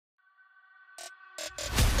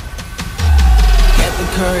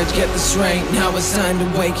courage, get the strength. Now it's time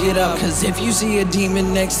to wake it up. Cause if you see a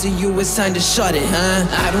demon next to you, it's time to shut it, huh?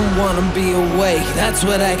 I don't wanna be awake, that's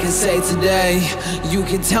what I can say today. You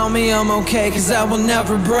can tell me I'm okay, cause I will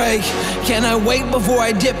never break. Can I wait before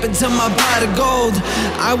I dip into my pot of gold?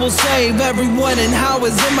 I will save everyone and how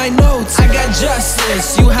is in my notes. I got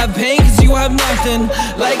justice, you have pain cause you have nothing.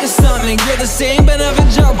 Like a stomach, you're the same but never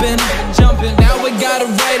jumping. Now I gotta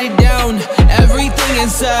write it down, everything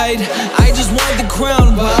inside. I just want the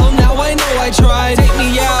crown, well now I know I tried. Take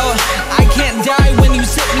me out, I can't die when you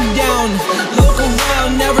sit me down. Look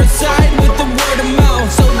around, never side with the word of mouth.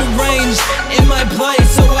 So deranged, in my place,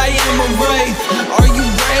 so I am a wraith. Are you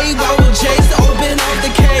brave? I will chase, open up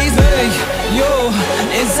the case. Hey, yo,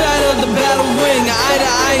 inside of the battle ring, eye to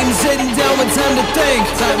eye, I'm sitting down with time to think.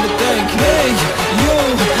 Hey, yo,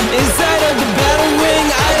 inside of the battle ring,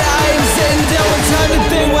 eye to eye, I'm sitting down with time to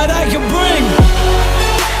think what I can bring.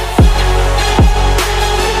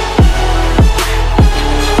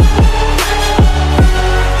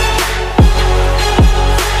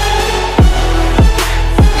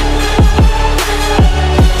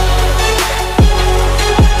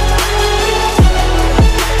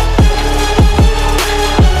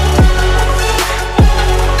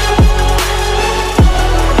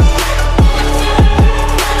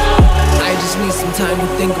 Time to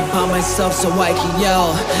think about myself so I can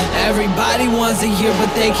yell. Everybody wants to hear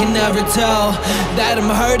but they can never tell that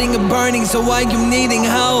I'm hurting and burning, so I am needing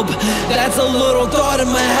help. That's a little thought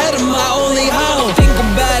in my head and my only help. Think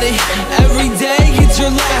about it every day, it's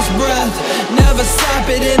your last breath. Never stop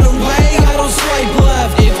it in a way, I don't swipe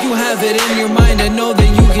left. If you have it in your mind, I know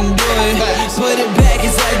that you can do it. Put it back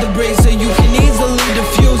inside the brain so you can easily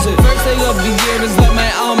diffuse it. First thing of the year is let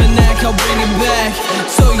my almanac, I'll bring it back.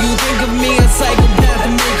 So you think of me a psychopath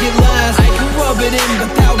and make it last. I could rub it in,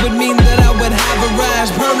 but that would mean that I would have a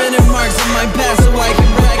rash. Permanent marks on my past so I can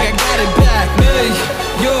brag I got it back. Hey,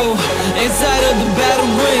 yo, inside of the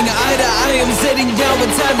battle ring, eye to eye, I'm sitting down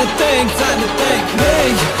with time to think.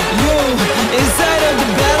 Hey, yo, inside of the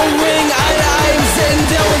battle ring, eye to eye, I'm sitting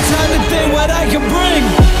down with time to think what I can bring.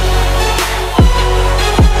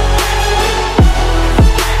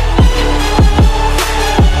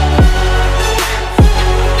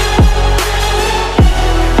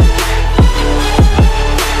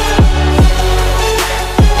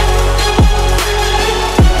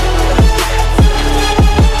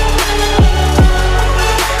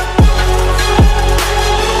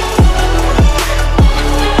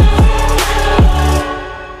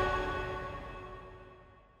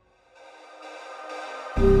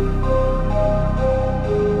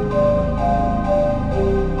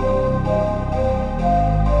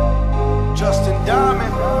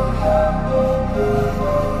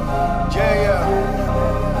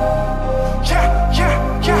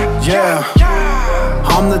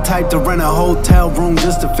 I'm the type to rent a hotel room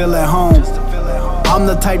just to feel at home. I'm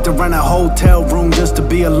the type to rent a hotel room just to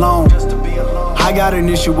be alone. I got an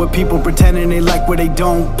issue with people pretending they like what they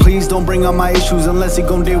don't. Please don't bring up my issues unless you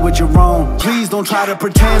gon' deal with your own. Please don't try to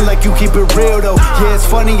pretend like you keep it real though. Yeah, it's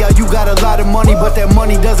funny how you got a lot of money, but that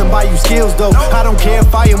money doesn't buy you skills though. I don't care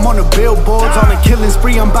if I am on the billboards, on a killing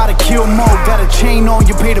spree, I'm about to kill more. Got a chain on,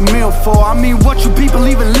 you paid a meal for. I mean, what you people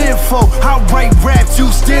even live for? I write raps,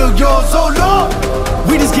 you steal yours, oh Lord.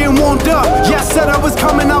 We just getting warmed up. Yeah, I said I was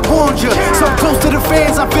coming, I warned you. So close to the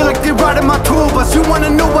fans, I feel like they're riding my tour bus. You wanna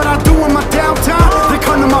know what I do in my downtime? They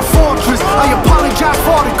come to my fortress. I apologize for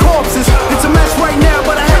all the corpses. It's a mess right now,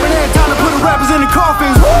 but I haven't had time to put the rappers in the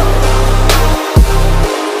coffins. Woo!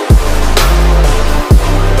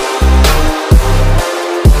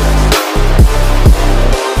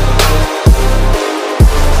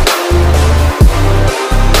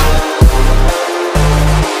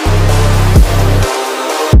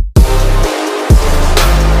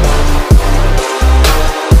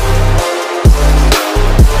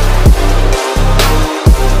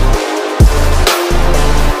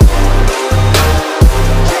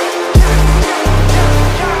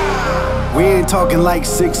 Talking like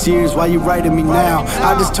 6 years, why you writing me now?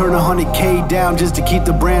 I just turned 100K down just to keep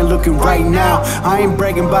the brand looking right now. I ain't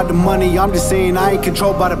bragging about the money, I'm just saying I ain't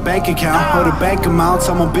controlled by the bank account or the bank amounts.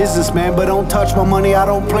 I'm a businessman, but don't touch my money, I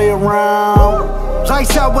don't play around.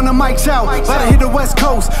 Lights out when the mic's out, about to hit the West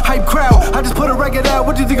Coast, hype crowd. I just put a record out,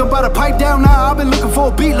 what you think about a pipe down now? I've been looking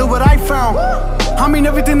for a beat, look what I found. I mean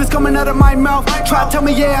everything that's coming out of my mouth. Try to tell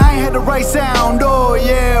me, yeah, I ain't had the right sound. Oh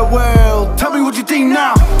yeah, well, tell me what you think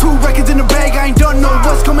now. 2 records in the bag, I ain't done no.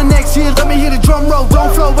 What's coming next year? Let me hear the drum roll.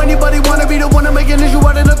 Don't flow, anybody wanna be the one to make an issue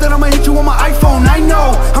out of nothing? I'ma hit you on my iPhone. I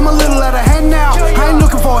know, I'm a little out of hand now. I ain't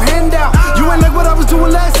looking for a handout. You ain't like what I was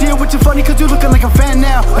doing last year, which is funny cause you looking like a fan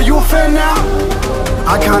now. Are you a fan now?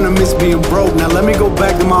 I kinda miss being broke. Now let me go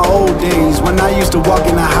back to my old days, when I used to walk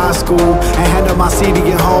into high school and hand up my CD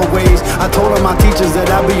in hallways. I told all my teachers that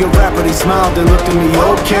I'd be a rapper. They smiled and looked at me,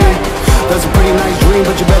 okay, that's a pretty nice dream,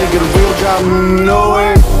 but you better get a real job. No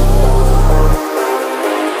way.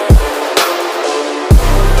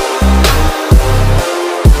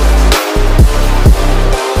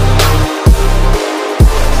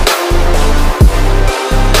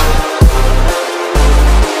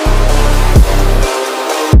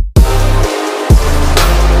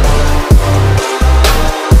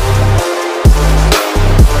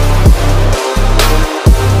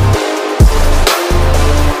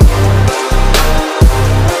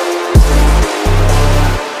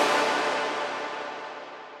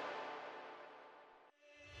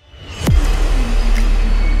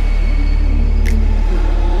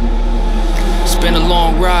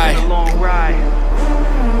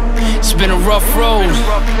 Rough road.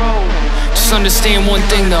 Just understand one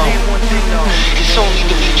thing though, it's only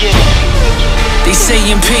the beginning. They say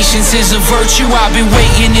impatience is a virtue. I've been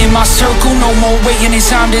waiting in my circle, no more waiting, it's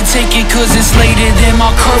time to take it, cause it's later than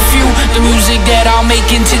my curfew. The music that I'm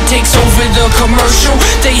making takes over the commercial.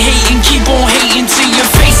 They hate and keep on hating till your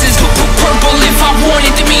face is purple. If I want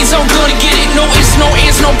it, that means I'm gonna get it. No ifs, no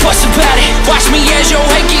ands, no buts about it. Watch me as your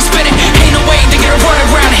head keeps spinning. Ain't no way they gonna run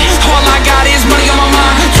around it. All I got is money on my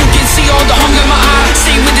mind. You can see all the hunger in my eye.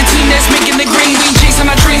 Stay with the team that's making the green. We chasing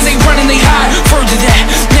our dreams, they running, they hide. Further that,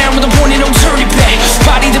 now with the warning, don't turn it back.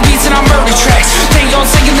 Body the beats and I murder tracks. They all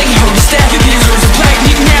saying they heard us that. Deserves a black.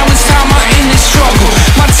 Now it's time I end this struggle.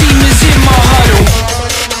 My team is in my huddle.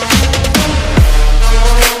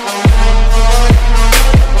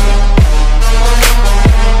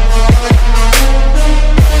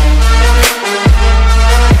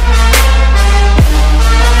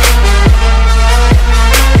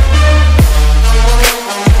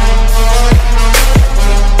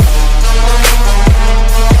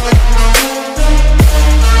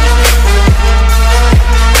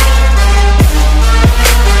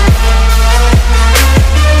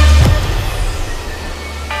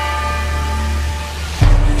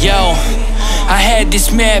 This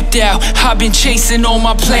mapped out, I've been chasing all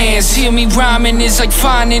my plans. Hear me rhyming, it's like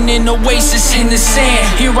finding an oasis in the sand.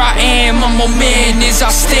 Here I am, I'm a man as I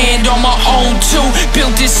stand on my own too.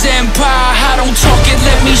 Built this empire, I don't talk it,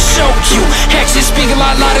 let me show you. Actions speak a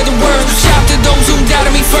lot of the words. Shout to those who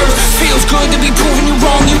doubted me first. Feels good to be proving you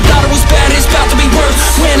wrong. You thought it was bad, it's about to be worse.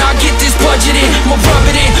 When I get this budget in, I'ma rub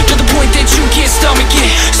it in to the point that you can't stomach it.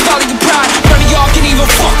 Swallow your pride, none of y'all can even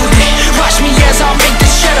fuck with it. Watch me as I make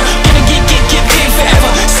this cheddar. Gonna get paid forever.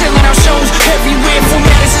 Selling out shows everywhere, from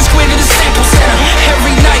Madison Square to the Staples Center.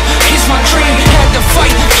 Every night, it's my dream. Had to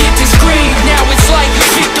fight, get this green. Now it's like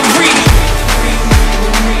victory.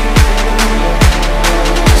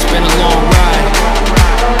 It's been a long ride.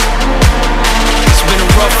 It's been a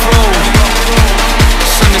rough road.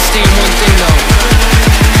 Just understand one thing though.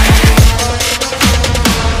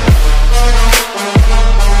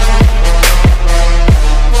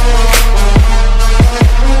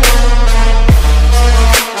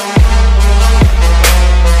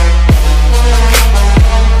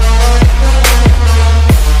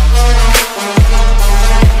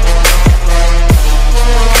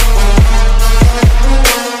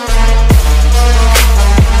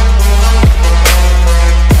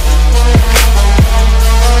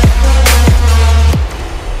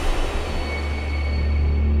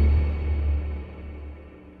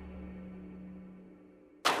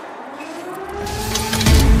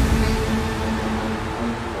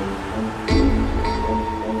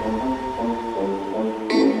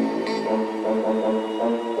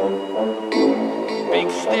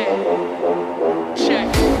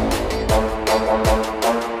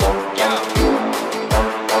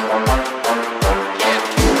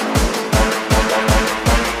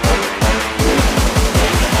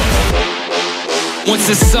 Once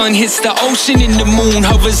the sun hits the ocean and the moon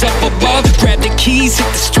hovers up above, grab the keys, hit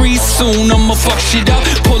the streets soon, I'ma fuck shit up.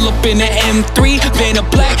 Pull up in an M3, van of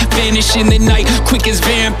black, vanish in the night, quick as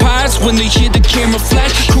vampires when they hear the camera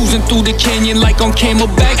flash. Cruising through the canyon like on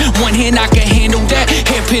Camelback, one hand I can handle that,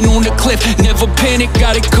 hairpin on the cliff, never panic,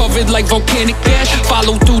 got it covered like volcanic ash.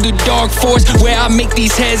 Follow through the dark forest where I make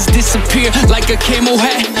these heads disappear like a camel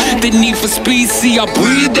hat. The need for speed, see I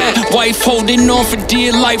breathe that. Wife holding on for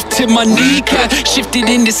dear life to my kneecap. Shifted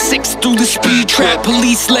into 6 through the speed trap.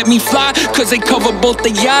 Police let me fly, cause they cover both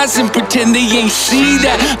the eyes and pretend they ain't see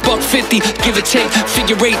that. $150, give or take,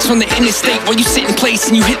 figure eights on the interstate. While you sit in place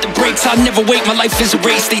and you hit the brakes, I never wait, my life is a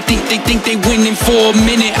race. They think they winning for a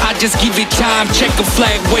minute, I just give it time. Check a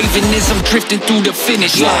flag waving as I'm drifting through the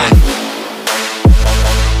finish line.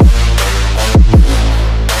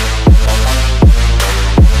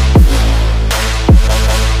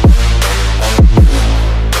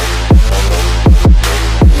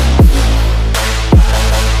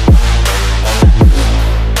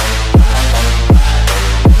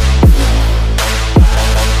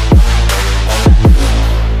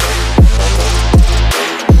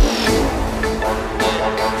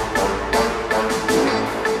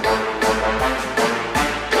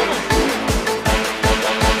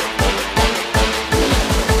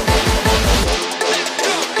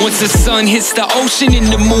 Once the sun hits the ocean and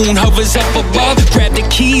the moon hovers up above, grab the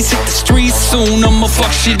keys, hit the streets soon, I'ma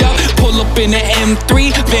fuck shit up. Pull up in a M3,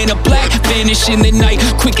 van of black, vanish in the night,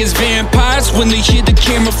 quick as vampires when they hear the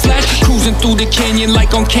camera flash. Cruising through the canyon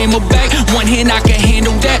like on Camelback, one hand I can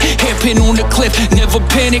handle that, hairpin on the cliff, never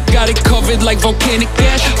panic, got it covered like volcanic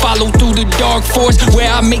ash. Follow through the dark forest where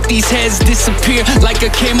I make these heads disappear like a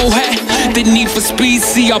camel hat. The need for speed,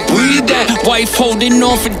 see I breathe that. Wife holding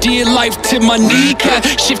on for dear life to my kneecap,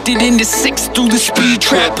 shifted into 6 through the speed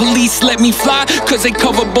trap. Police let me fly cause they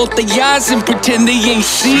cover both the eyes and pretend they ain't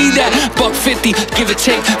see that. $150, give or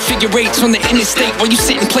take, figure eights on the interstate while you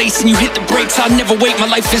sit in place and you hit the brakes. I never wait, my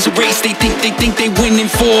life is a race. They think they winning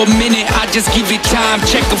for a minute, I just give it time.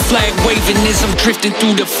 Check a flag waving as I'm drifting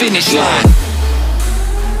through the finish line.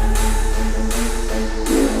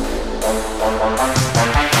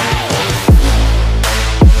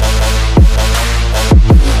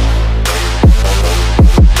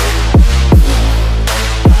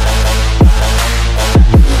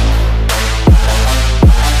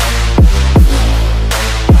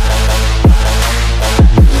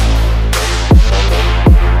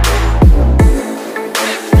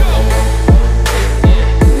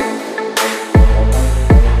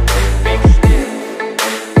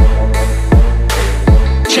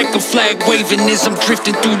 Flag waving as I'm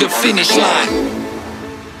drifting through the finish line.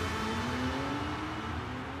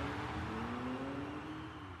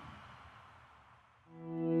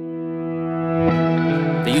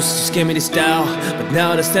 They used to scare me this style, but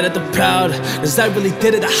now they said it the proud. Cause I really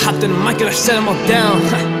did it, I hopped in the mic and I set them all down.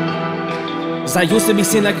 Cause I used to be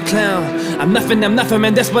seen like a clown. I'm nothing,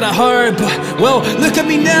 man, that's what I heard. But, well, look at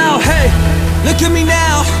me now, hey, look at me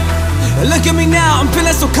now. Look at me now, I'm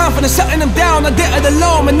feeling so confident, shutting them down. I did it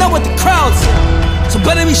alone, and not with the crowds. So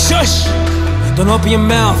better be shush, don't open your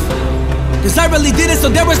mouth. Cause I really did it,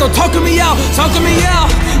 so there was no talking me out. Talking me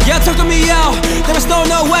out, yeah, talking me out. There was no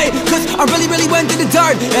way, cause I really went to the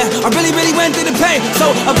dirt. Yeah, I really went to the pain.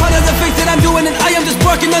 So a part of the things that I'm doing, and I am just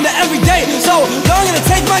working on it every day. So I'm gonna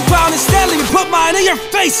take my crown and stand and put mine in your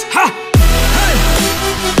face, ha! Hey.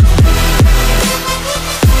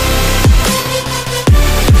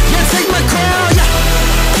 Take my crown, yeah.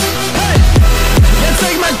 Hey, yeah,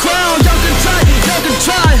 take my crown. Y'all can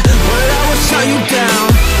try, but I will shut you down.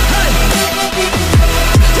 Hey,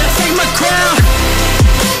 yeah, take my crown.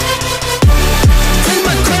 Take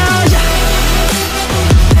my crown, yeah.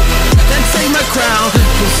 Then take my crown,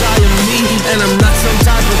 cause I am me, and I'm not some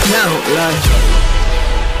type of clown, like.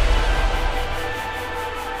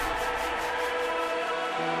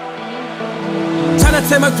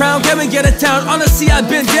 Take my crown, can we get it down? Honestly, I've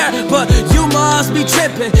been there, but you must be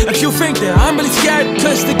tripping if you think that I'm really scared.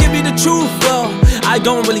 Cause to give you the truth, well, I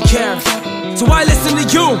don't really care. So why listen to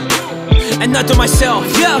you and not to myself?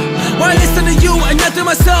 Yeah, why listen to you and not to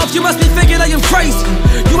myself? You must be thinking I am crazy.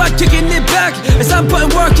 You are kicking it back as I'm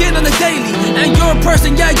putting work in on the daily. And you're a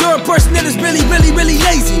person, yeah, you're a person that is really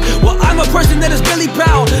lazy. Well, I'm a person that is really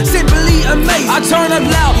proud, simply amazing. I turn up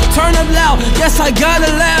loud, yes, I gotta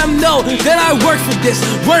let them know that I work for this,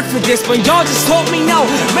 but y'all just told me no.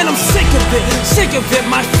 Man, I'm sick of it,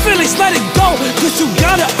 my feelings, let it go. Cause you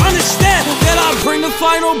gotta understand that I bring the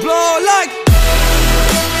final blow like.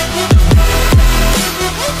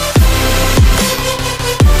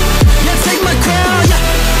 Yeah, take my crown, yeah.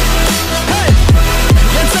 Hey,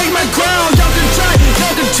 yeah, take my crown, y'all can try.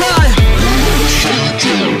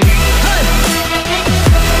 Hey,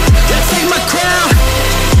 yeah, take my crown.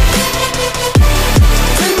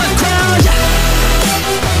 Take my crown, yeah.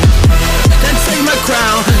 Then take my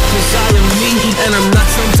crown, cause I am me, and I'm not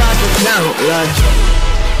some type of clown, like.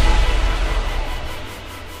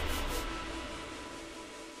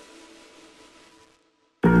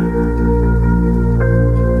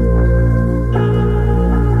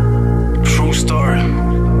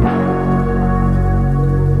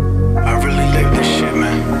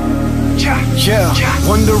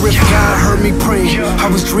 Wonder if God heard me praying. I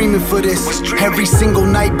was dreaming for this every single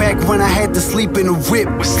night back when I had to sleep in a whip.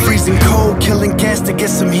 Freezing cold, killing gas to get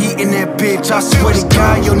some heat in that bitch. I swear to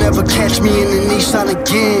God, you'll never catch me in the Nissan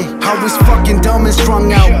again. I was fucking dumb and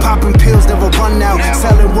strung out, popping pills never run out.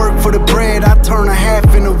 Selling work for the bread, I turn a half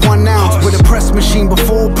into 1 ounce. With a press machine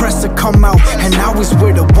before press to come out. And I was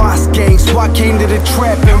with the Wasp gang, so I came to the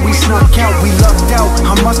trap and we snuck out. We lucked out,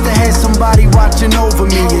 I must have had somebody watching over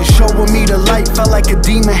me and showing me the light. Felt like a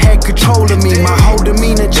demon had control of me. My whole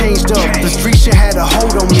demeanor changed up. The street shit had a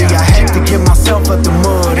hold on me. I had to get myself out the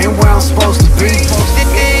mud. Ain't where I'm supposed to be.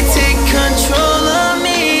 They take control of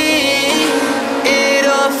me. It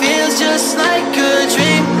all feels just like a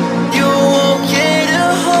dream. You won't get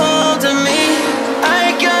a hold of me.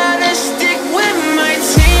 I gotta stick with my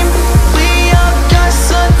team.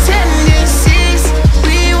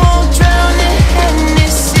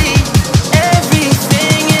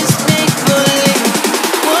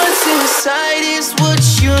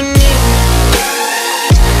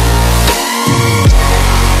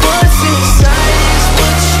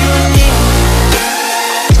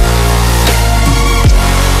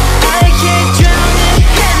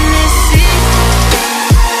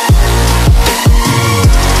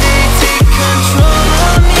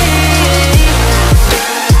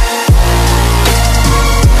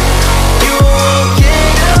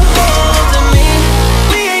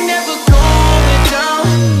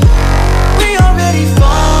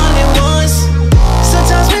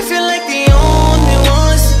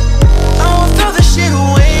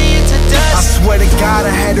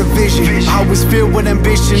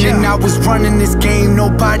 running this game,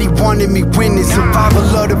 nobody wanted me winning.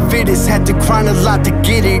 Survival of the fittest, had to grind a lot to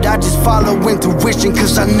get it. I just follow intuition,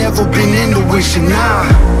 cause I never been into wishing. Nah,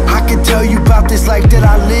 I can tell you about this life that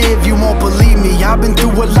I live, you won't believe me. I've been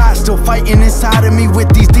through a lot, still fighting inside of me with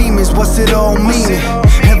these demons. What's it all mean?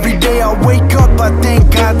 Every day I wake up, I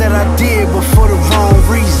thank God that I did, but for the wrong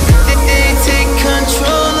reason. They take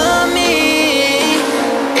control of me.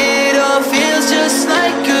 It all feels just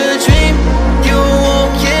like a dream. You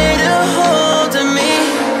won't get a hold of me.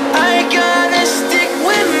 I gotta stick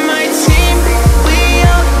with my team. We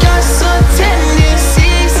all got some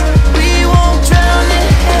tendencies. We won't drown in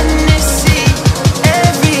Hennessy.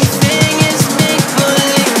 Everything is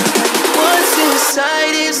make-believe. What's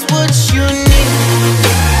inside is what you need.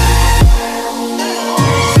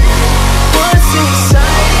 What's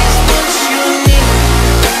inside is what you need.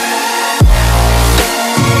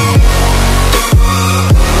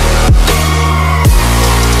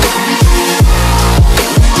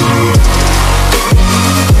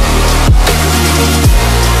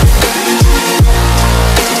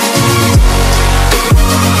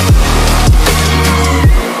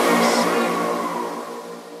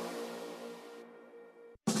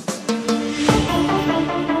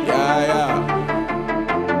 Yeah.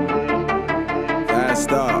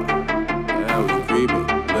 Fast up. Yeah, we creeping,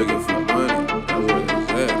 looking for money. That's what it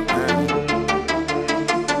said, man.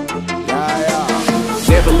 Yeah.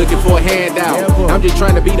 Never looking for a handout. I'm just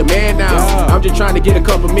trying to be the man now. I'm just trying to get a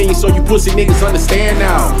couple million so you pussy niggas understand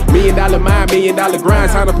now. $1 million mind, $1 million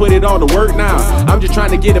grind, time to put it all to work now. I'm just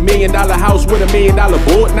trying to get $1 million house with $1 million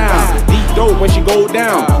board now. Deep dope when she go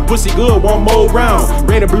down. Pussy good, one more round.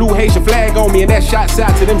 Red and blue Haitian flag on me and that shot's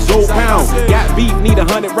out to them Zoe pounds. Got beef, need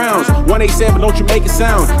 100 rounds. 187, don't you make it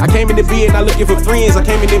sound. I came in the bed not looking for friends. I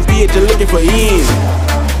came in the bed just looking for ends.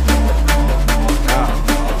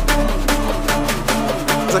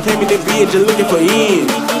 I came in the bed just looking for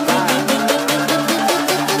ends.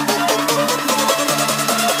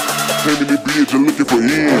 Came in the bed just looking for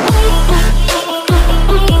ends.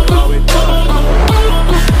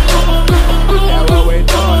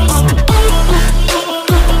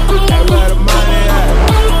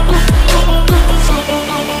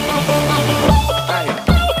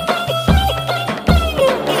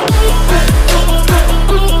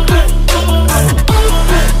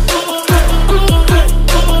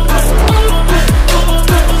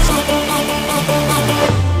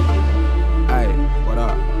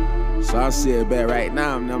 Sit back right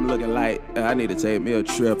now, I'm looking like I need to take me a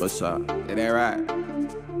trip or something. Is that right? You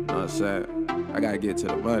know what I'm saying? I gotta get to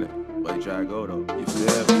the money, but you try to go though. You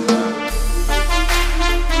feel me?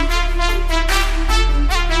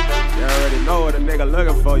 You already know what a nigga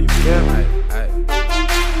looking for. You feel me? Hey,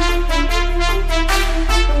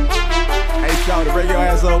 shawty, bring your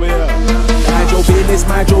ass over here.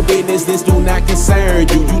 Mind your business, this do not concern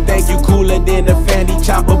you. You think you cooler than the Fanny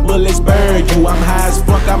chopper bullets burn you. I'm high as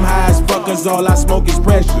fuck, cause all I smoke is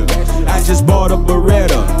pressure. I just bought a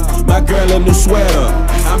Beretta, my girl a new sweater.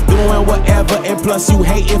 I'm doing whatever, and plus you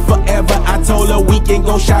hating forever. I told her we can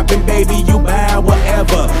go shopping, baby, you buy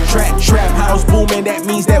whatever. Trap house booming, that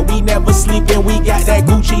means that we never sleeping. We got that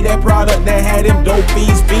Gucci, that product that had them dope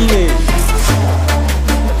fiends feeling.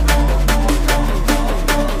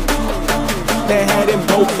 That had them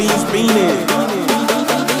dope fiends feeling.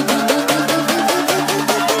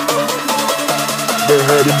 That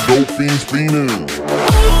had them dope fiends feeling.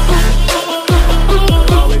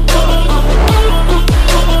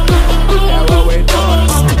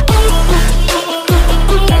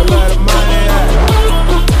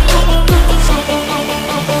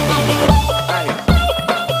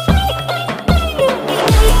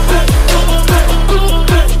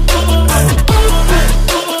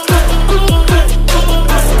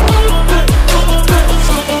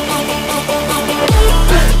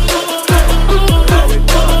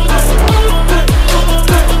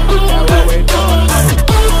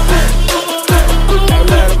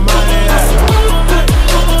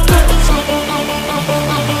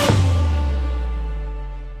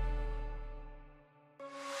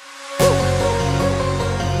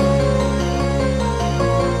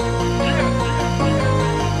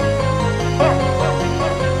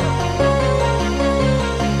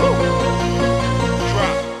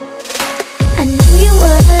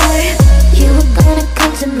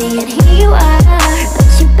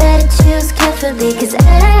 Cause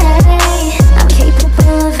I'm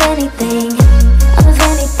capable of anything,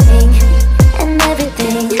 and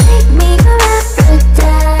everything. Make me your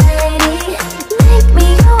Aphrodite, make me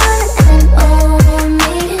your one and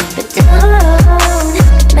only. But don't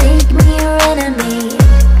make me your enemy,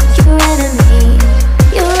 your enemy,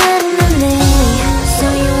 your enemy. So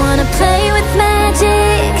you wanna play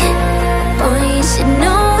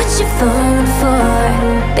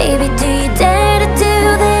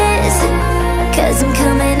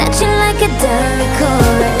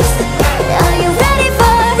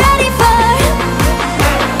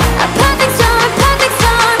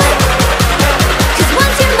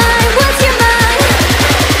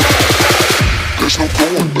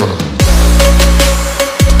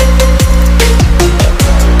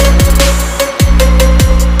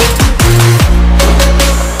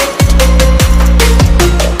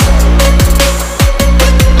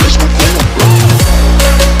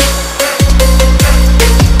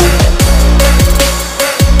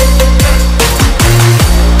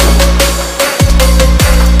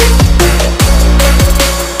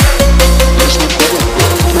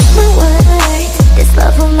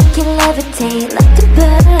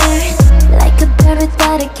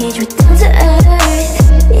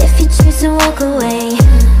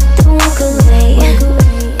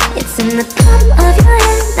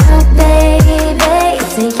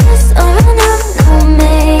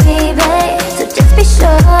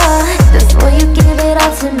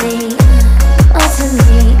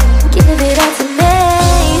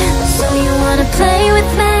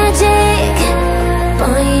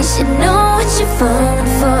falling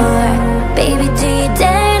for? Baby, do you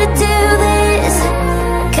dare to do this?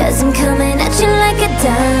 'Cause I'm coming at you like a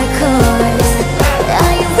dark horse.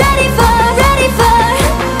 Are you ready for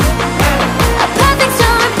a perfect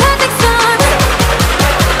storm, perfect storm?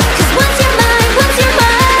 'Cause once you're mine, there's no going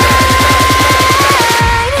back.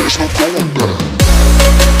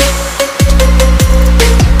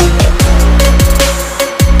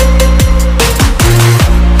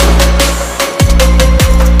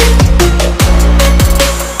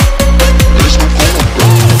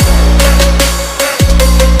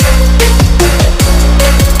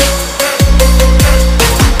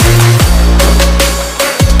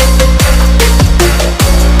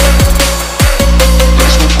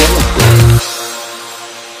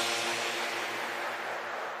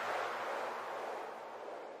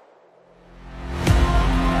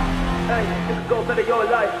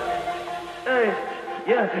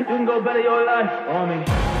 You can go better your life on me.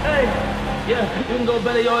 Hey, yeah, you can go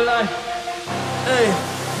better your life. Hey,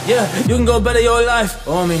 yeah, you can go better your life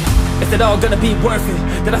on me. Is it all gonna be worth it?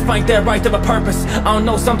 Did I find that right of a purpose? I don't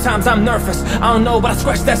know, sometimes I'm nervous. I don't know, but I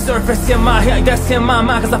scratch that surface in my head, that's in my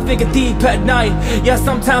mind, 'cause I figure deep at night. Yeah,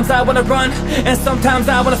 sometimes I wanna run, and sometimes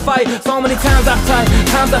I wanna fight. So many times I've tried,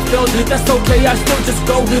 times I failed, that's okay, I still just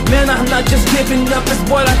go. Man, I'm not just giving up, it's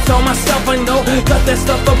what I tell myself I know. Got that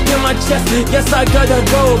stuff up in my chest, yes I gotta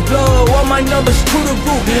go. Blow all my numbers through the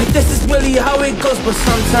roof. This is really how it goes, but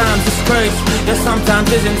sometimes it's crazy. Yeah,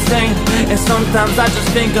 sometimes it's insane. And sometimes I just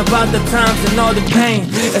think about the times and all the pain.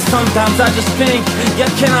 And sometimes I just think, yeah,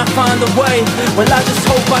 can I find a way? Well, I just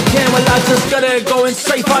hope I can. Well, I just gotta go and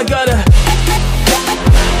strafe, I gotta.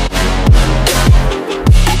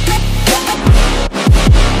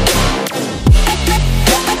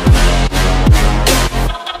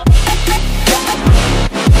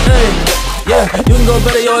 Hey, yeah, you can go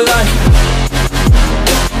better your life.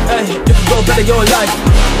 Hey, you can go better your life.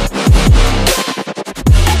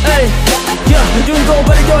 Hey, yeah, you can go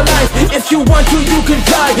better your life. If you want to, you can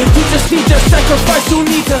try. You just need to sacrifice, you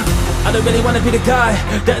need to. I don't really wanna be the guy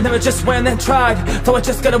that never just went and tried. So I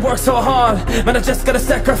just gotta work so hard, man, I just gotta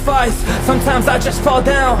sacrifice. Sometimes I just fall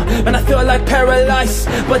down, man, I feel like paralyzed.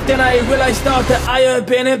 But then I realized now that I have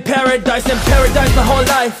been in paradise my whole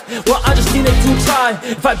life. Well, I just needed to try.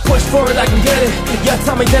 If I push for it, I can get it. Yeah,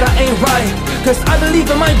 tell me that I ain't right, 'cause I believe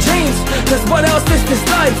in my dreams. 'Cause what else is this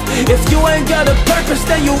life? If you ain't got a purpose,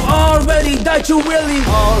 then you already died. You really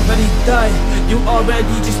already died. You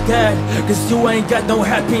already just dead. 'Cause you ain't got no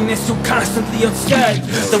happiness, you constantly upset.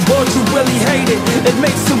 The world, you really hate it, it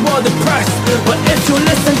makes you all depressed. But if you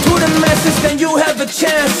listen to the message, then you have a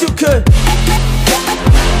chance. You could.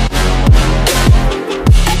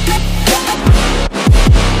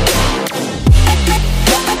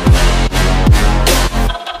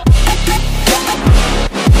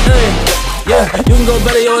 Hey, yeah, you can go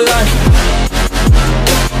better your life.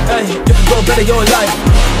 Hey, you can go better your life.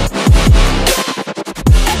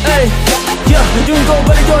 Hey, yeah, you can go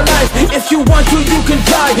better your life. If you want to, you can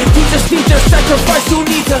try. You just need to sacrifice, you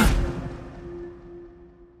need to.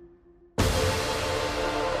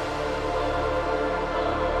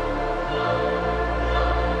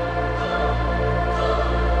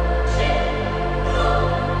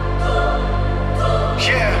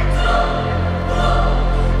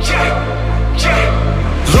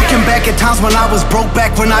 Looking back at times when I was broke,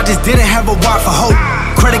 back when I just didn't have a word for hope.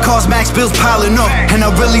 Credit cards, max bills piling up, and I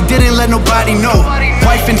really didn't let nobody know.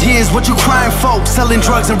 Wife in tears, what you crying for? Selling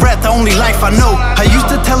drugs and rap, the only life I know. I used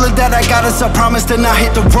to tell her that I got us, I promised to not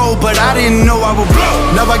hit the road, but I didn't know I would blow.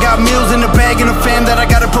 Now I got meals in the bag and a fam that I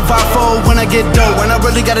gotta provide for when I get dough. And I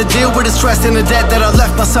really gotta deal with the stress and the debt that I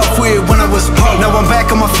left myself with when I was broke. Now I'm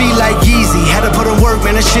back on my feet like Yeezy. Had to put in work,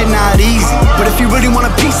 man, that shit not easy. But if you really want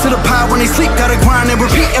a piece of the pie, when they sleep, gotta grind and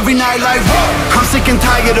repeat every night like, whoa. I'm sick and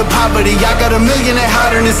tired of poverty, I got a million that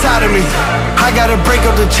hiding inside of me. I gotta break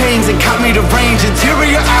up the chains and cut me the range,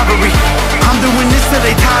 interior ivory. I'm doing this till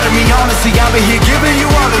they tired of me, honestly, I've been here giving you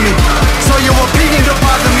all of me. So your opinion don't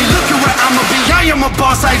bother me, look at where I'ma be, I am a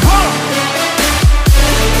boss like, whoa.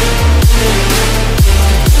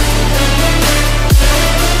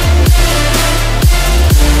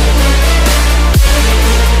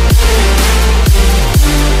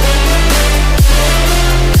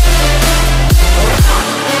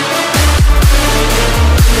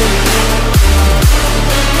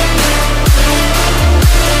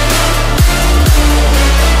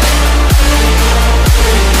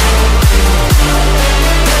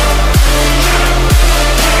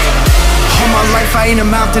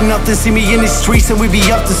 amount to nothing. See me in the streets and we be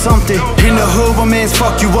up to something. In the hood where mans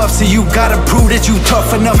fuck you up, so you gotta prove that you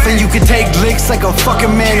tough enough. And you can take licks like a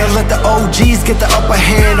fucking man, or let the OGs get the upper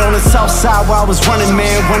hand. On the south side where I was running,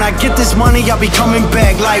 man, when I get this money I'll be coming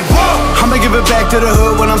back like whoa. I'ma give it back to the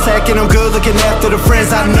hood when I'm stacking them good, looking after the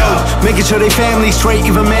friends I know, making sure they family straight.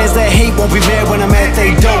 Even mans that hate won't be mad when I'm at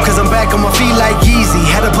they dope, cause I'm back on my feet like easy.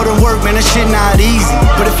 Had to put in work, man, that shit not easy.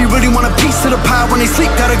 But if you really want a piece of the pie, when they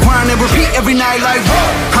sleep gotta grind and repeat every night like whoa.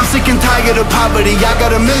 I'm sick and tired of poverty, I got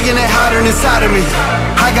a million that hiding inside of me.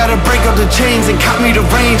 I gotta break up the chains and cop me the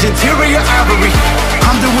range, interior ivory.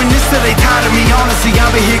 I'm doing this till they tired of me, honestly, I've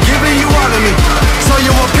been here giving you all of me. So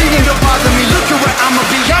your opinion don't bother me, look at where I'ma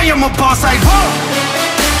be, I am a boss like whoa.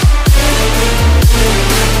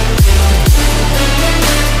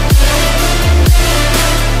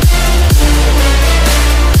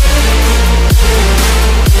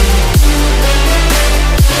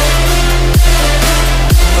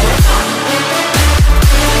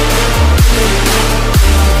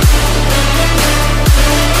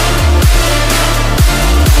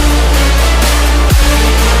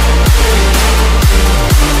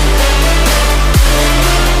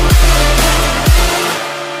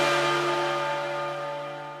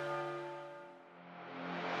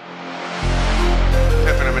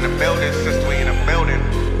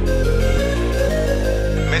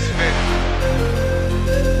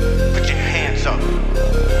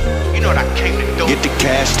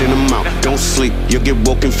 You'll get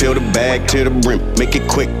woke and fill the bag to the brim. Make it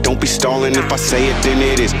quick, don't be stalling. If I say it, then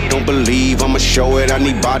it is. Don't believe, I'ma show it. I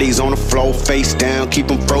need bodies on the floor, face down, keep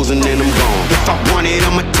them frozen and I'm gone. If I want it,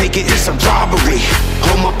 I'ma take it, it's a robbery.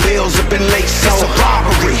 All my bills have been late, so it's a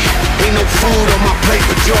robbery. Ain't no food on my plate,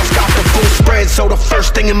 but yours got the full spread. So the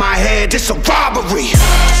first thing in my head, it's a robbery.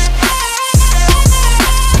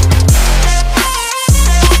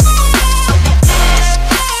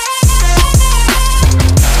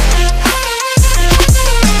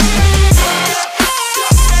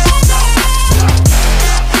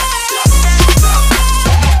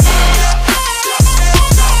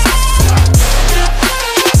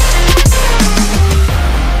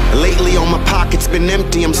 Been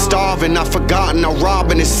empty, I'm starving, I've forgotten how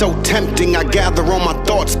robbing is so tempting. I gather all my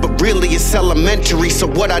thoughts, but really it's elementary. So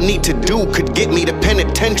what I need to do could get me to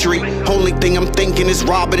penitentiary. Only thing I'm thinking is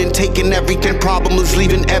robbing and taking everything. Problem is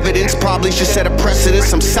leaving evidence, probably should set a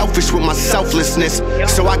precedence. I'm selfish with my selflessness,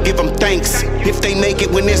 so I give them thanks. If they make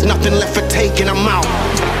it when there's nothing left for taking, I'm out.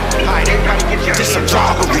 This a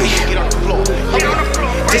robbery.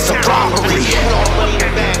 This a robbery.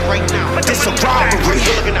 This a robbery.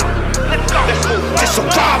 It's a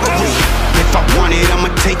robbery. If I want it, I'ma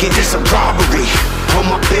take it. It's a robbery. All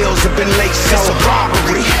my bills have been late, so it's a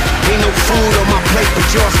robbery. Ain't no food on my plate,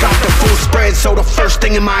 but yours got the full spread. So the first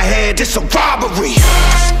thing in my head, it's a robbery.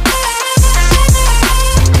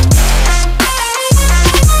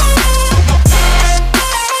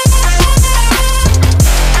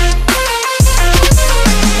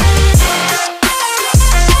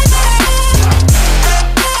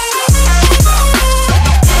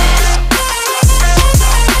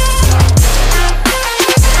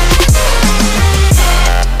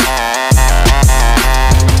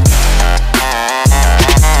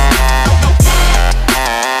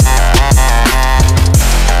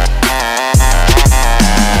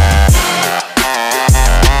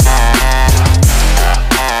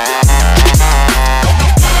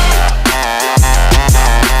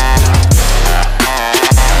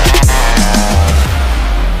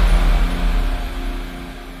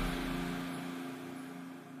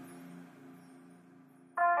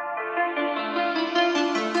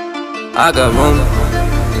 I got room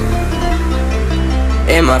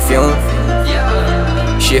in my fume.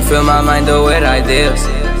 She fill my mind though with ideas.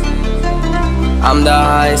 I'm the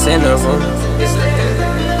highest in the room.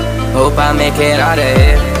 Hope I make it out of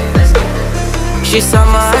here. She saw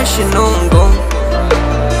my eyes, she knew I'm gone.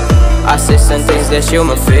 I said some things that she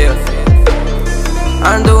might feel.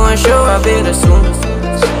 I'm doing sure I'll be the soon.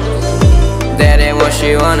 That ain't what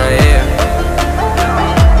she wanna hear.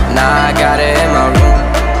 Now I got it in my room.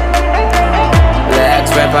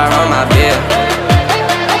 Let's wrap around my beard.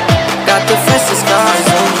 Got the fastest cars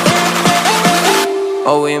on.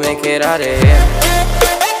 Oh, we make it out of here.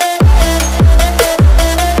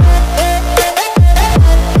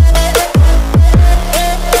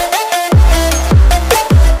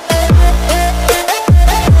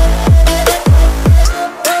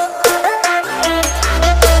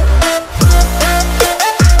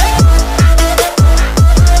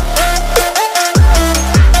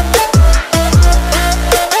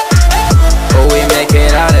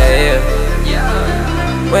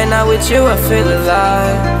 with you, I feel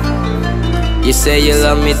alive. You say you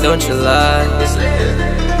love me, don't you lie?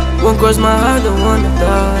 Won't cross my heart, don't wanna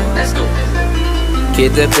die. Let's go.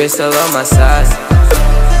 Keep the pistol on my side.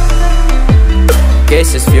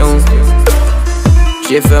 Cases fume.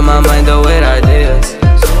 She fill my mind up with ideas.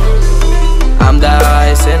 I'm the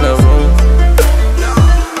highest in the room.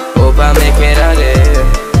 Hope I make it out of here.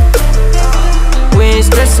 We ain't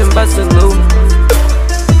stressing about the loot.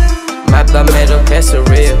 Map the middle, pass the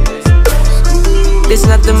real. This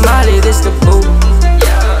not the molly, this the boo.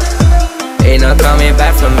 Ain't no coming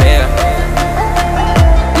back from here.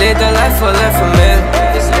 Live the life for left from here.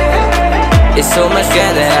 It's so much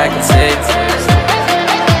gain that I can say.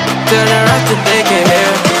 Turn around to they can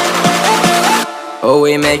hear. Oh,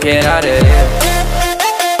 we make it out of here.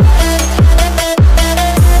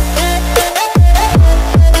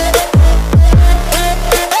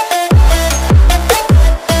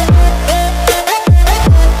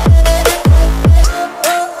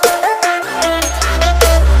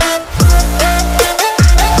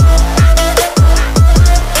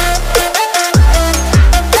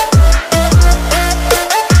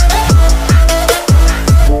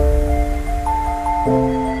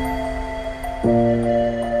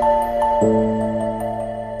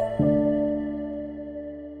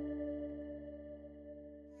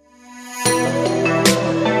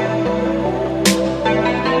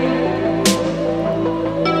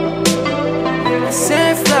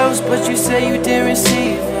 But you say you didn't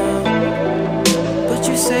receive them. But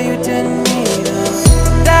you say you didn't need them.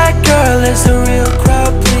 That girl is a real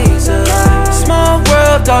crowd pleaser. Small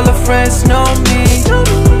world, all her friends know me.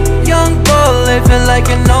 Young bull living like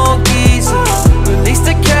an old geezer. Release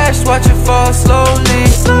the cash, watch it fall slowly.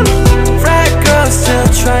 Frat girl still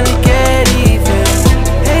trying to get even.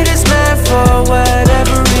 Hate this man for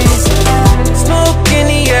whatever reason. Smoke in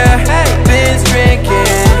the air, Ben's drinking.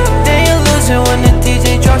 They ain't losing when the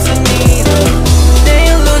DJ drops a needle. They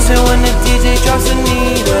ain't losing when the DJ drops a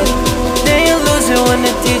needle. They ain't losing when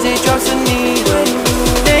the DJ drops a needle.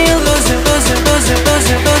 They ain't losing, losing, losing,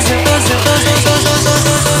 losing, losing, losing, losing, losing,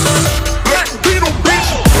 losing. Black Beatles, bitch.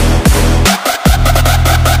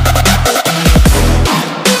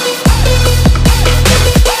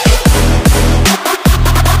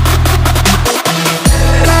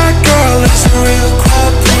 That girl is a real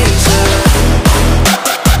crowd pleaser.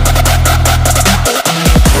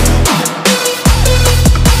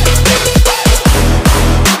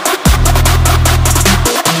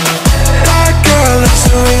 That girl is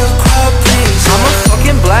a real crowd pleaser. I'm a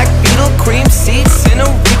fucking black Beatle, cream seats in a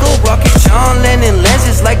Regal, rocking John Lennon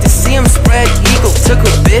lenses, like to see him spread eagle. Took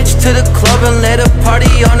a bitch to the club and let a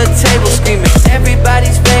party on the table, screaming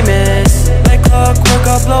everybody's famous. Like clockwork,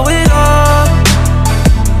 I'll blow it all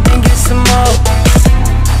and get some more.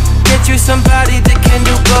 Get you somebody that can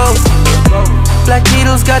do both. Black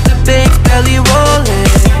Beatles got the big belly rolling.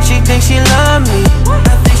 She thinks she love me,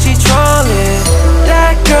 I think she trolling.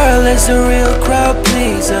 That girl is a real crowd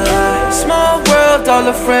pleaser. Small world, all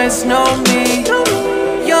her friends know me.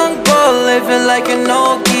 Young bull living like an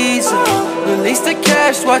old geezer. Release the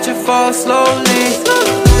cash, watch it fall slowly.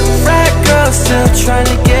 Frat girl still trying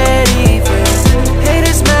to get even. Hate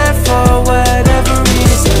this man for whatever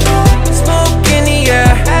reason. Smoke in the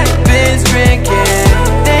air, Ben's drinking.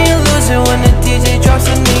 They ain't losing when the DJ drops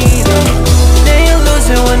a needle. They ain't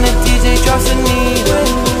losing when the DJ drops a needle.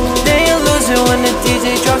 They ain't losing when the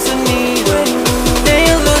DJ drops a needle. They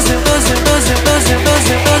ain't losing, losing, losing, losing,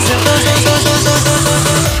 losing, losing, losing, losing, losing,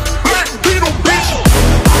 losing. Black Beatles, bitch.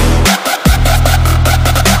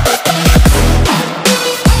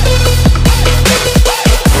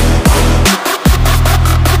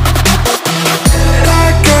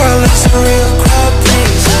 That girl is a real crowd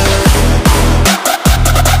pleaser.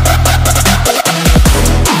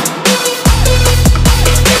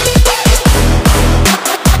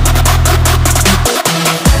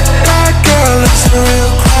 That girl is a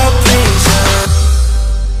real crowd pleaser.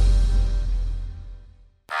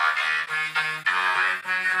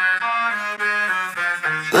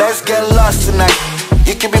 Let's get lost tonight.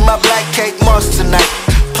 You can be my black cake moss tonight.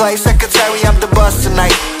 Play secretary, I'm the boss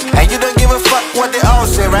tonight. And you don't give a fuck what they all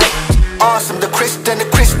say, right? Awesome, the Christian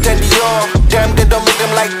Dior. Damn, they don't make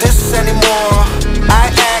them like this anymore.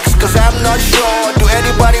 I ask, cause I'm not sure. Do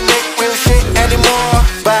anybody make real shit anymore?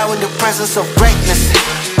 Bow in the presence of greatness.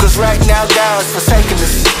 Cause right now, God is forsaken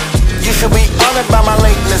us. You should be honored by my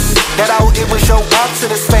lateness. That I will even show up to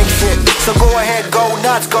this fake shit. So go ahead, go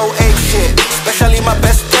nuts, go ape shit. Especially my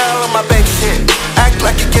best style and my big shit. Act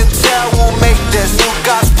like you can tell we'll make this. New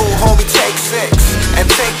gospel, homie, take 6. And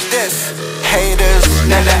take this. Haters,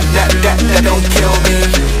 that don't kill me.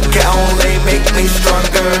 Can only make me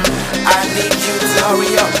stronger. I need you to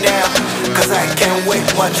hurry up now, cause I can't wait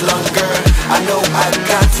much longer. I know I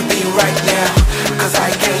got to be right now, cause I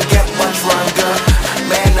can't get much longer.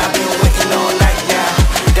 Man, I've been waiting all night now.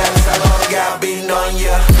 That's how long I've been on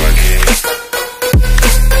ya.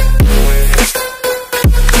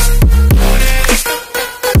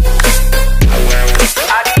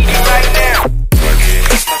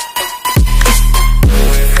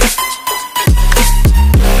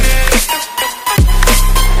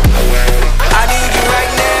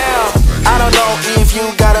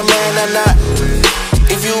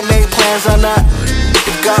 Or not,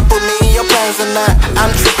 if God put me in your plans or not.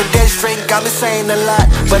 I'm tripping dead straight, got me saying a lot,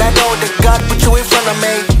 but I know that God put you in front of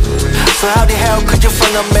me. So how the hell could you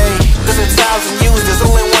front of me? Cause it's thousand views, there's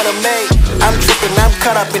only one of me. I'm tripping, I'm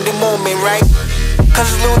caught up in the moment, right? Cause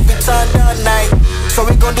it's Louis Vuitton all night, so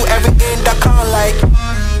we gon' do everything that can't like.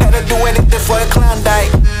 Gotta do anything for a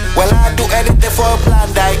Klondike. Well, I do anything for a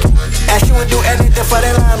Klondike, and she would do anything for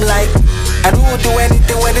the limelight. And we would do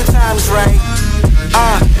anything when the time's right.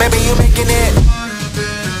 Baby, you making it.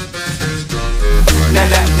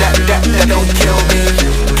 That don't kill me,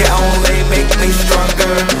 can only make me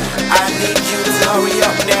stronger. I need you to hurry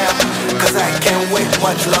up now, cause I can't wait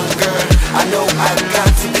much longer. I know I've got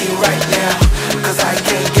to be right now, cause I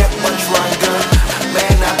can't get much longer.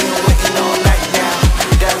 Man, I've been waiting all night now.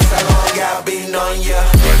 That's how long I've been on ya.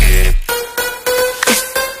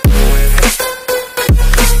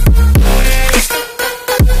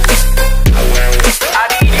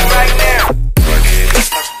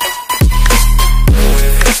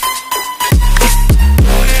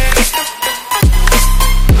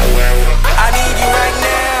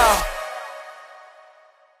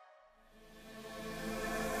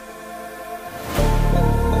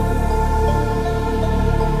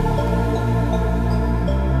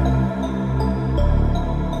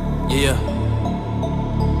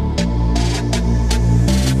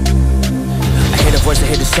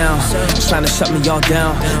 Trying to shut me all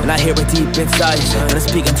down, and I hear it deep inside, and it's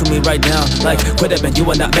speaking to me right now. Like, quit it, man, you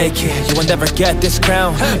will not make it, you will never get this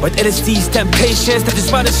crown. But it is these temptations that just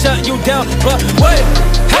try to shut you down. But wait,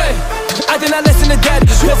 hey, I did not listen to that,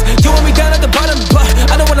 cause you want me down at the bottom. But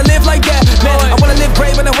I don't wanna live like that, man. I wanna live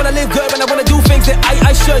brave and I wanna live good, and I wanna do things that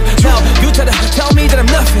I should. Now, you try to tell me that I'm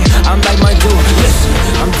nothing, I'm like my dude. Listen,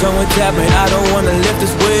 I'm done with that, man, I don't wanna live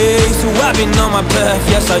this way. So I've been on my path,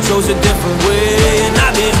 yes, I chose a different way. And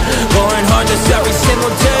I've been going hard just every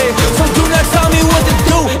single day. So do not tell me what to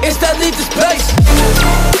do, instead leave this place.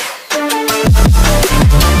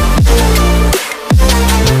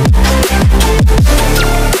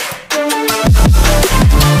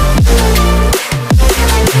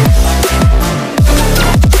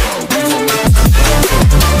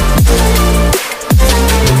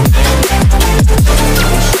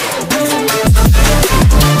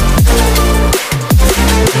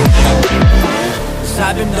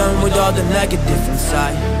 I've been done with all the negative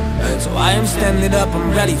inside, so I am standing up,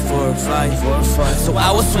 I'm ready for a fight. So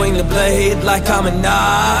I will swing the blade like I'm a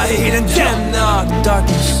knight, and damn knock the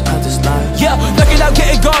darkness out this light. Yeah, knock it out,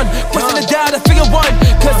 get it gone, pressing it down to figure one,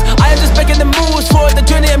 cause I am just making the moves for the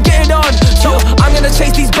journey I'm getting on. So I'm gonna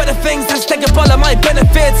chase these better things, let's take up all of my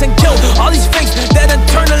benefits and kill all these fakes that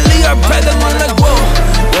internally are better than like, whoa,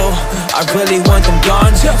 whoa, I really want them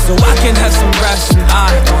gone, so I can have some rest and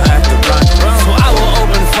I don't have to run. So I will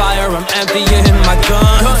open fire, I'm emptying my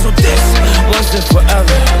gun. So this, once and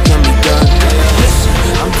forever, can be done. Listen,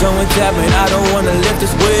 I'm done with that, man, I don't wanna live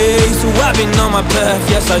this way. So I've been on my path,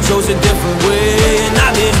 yes, I chose a different way. And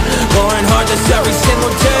I've been going hard just every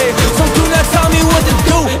single day. So do not tell me what to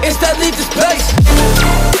do, instead leave this place.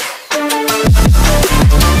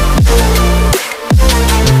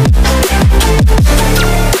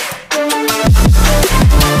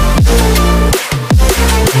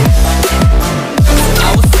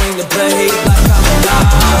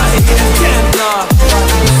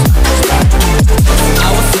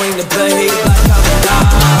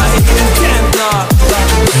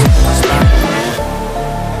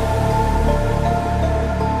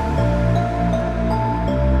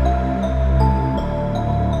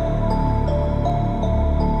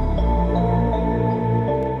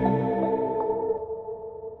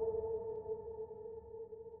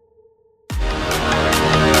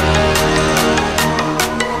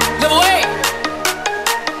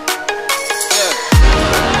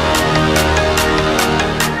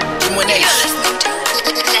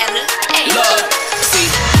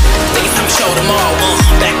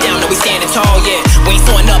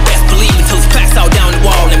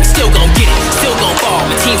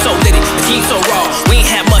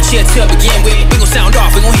 To begin with, we gon' sound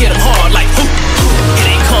off, we gon' hit them hard like who? It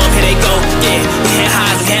ain't come, here they go. Yeah, we had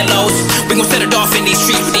highs, we had lows. We gon' set it off in these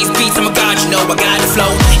streets with these beats. I'm a god, you know I got the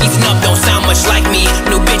flow. Easing up don't sound much like me.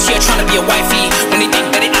 New bitch here tryna be a wifey. When they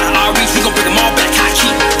think that it out of our reach, we gon' bring them all back high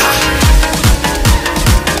key.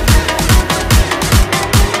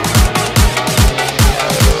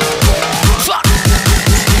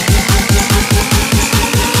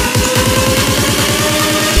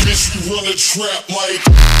 Trap like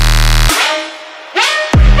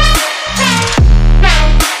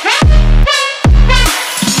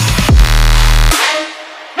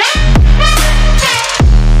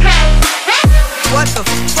what the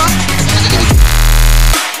fuck?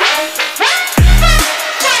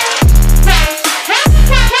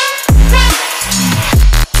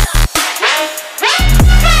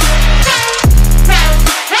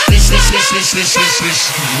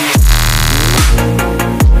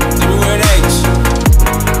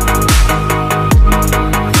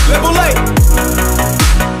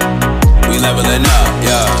 Leveling up,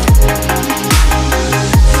 yeah.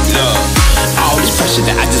 All this pressure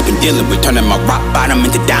that I just been dealing with, turning my rock bottom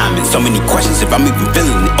into diamonds. So many questions if I'm even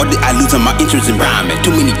feeling it, or did I lose on my interest in rhyming? Too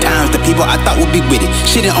many times the people I thought would be with it,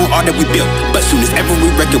 shitting on all that we built. But soon as every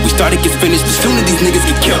record we started gets finished, the sooner these niggas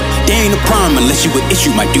get killed. There ain't a problem unless you an issue,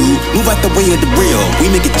 my dude. Move out the way of the real. We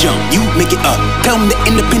make it jump, you make it up. Tell them that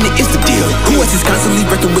independent is the deal. Who else is constantly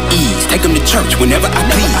working with ease? Take them to church whenever I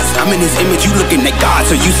please. I'm in his image, you looking at God,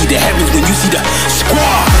 so you see the heavens when you see the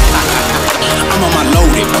squad. I'm on my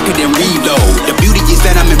loaded, bucket and reload. The beauty is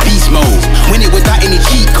that I'm in beast mode. Win it without any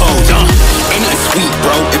cheat codes. Ain't nothing sweet,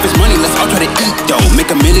 bro. If it's money, let's all try to eat though. Make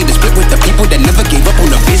a million to split with the people that never gave up on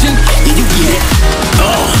the vision. Yeah, you get it.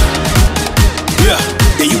 Yeah,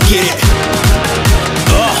 you get it.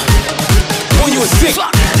 Boy, you a sick.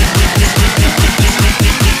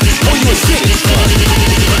 Boy, you a sick.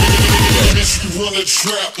 If you wanna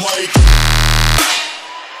trap like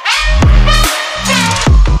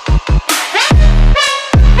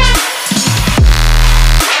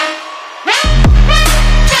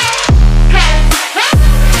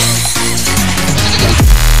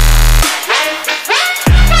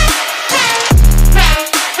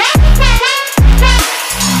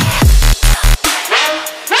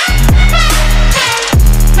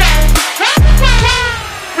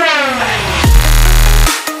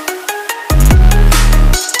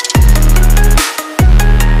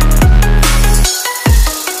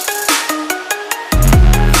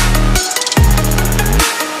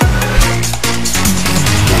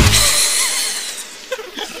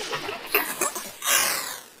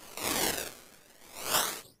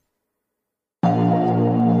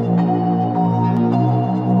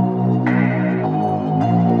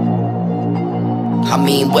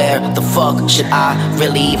where the fuck should I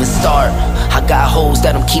really even start? I got hoes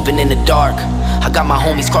that I'm keeping in the dark. I got my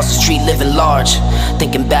homies cross the street living large.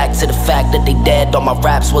 Thinking back to the fact that they dead, all my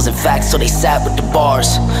raps wasn't facts, so they sat with the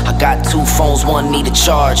bars. I got 2 phones, one need a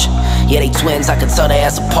charge. Yeah, they twins, I can tell they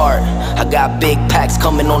ass apart. I got big packs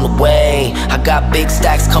coming on the way. I got big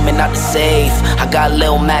stacks coming out the safe. I got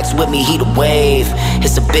Lil Max with me, he the wave.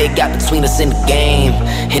 It's a big gap between us in the game.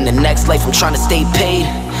 In the next life, I'm trying to stay paid.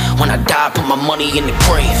 When I die, put my money in the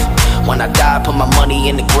grave. When I die, put my money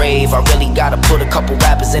in the grave. I really gotta put a couple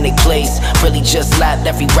rappers in their place. Really just lapped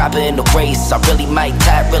every rapper in the race. I really might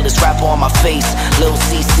tap realest rapper on my face. Lil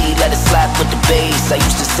CC, let it slap with the bass. I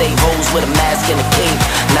used to save hoes with a mask and a cape.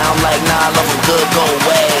 Now I'm like, nah, love them good, go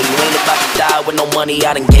away. You ain't about to die with no money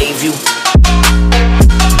I done gave you.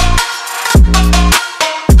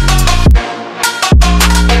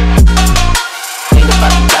 Ain't about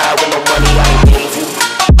to die with no money I done gave you.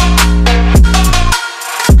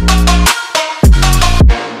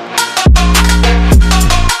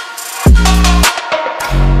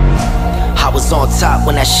 On top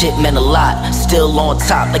when that shit meant a lot. Still on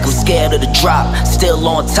top like I'm scared of the drop. Still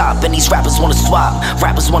on top and these rappers wanna swap.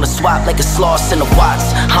 Rappers wanna swap like it's lost in the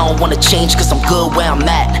watts. I don't wanna change cause I'm good where I'm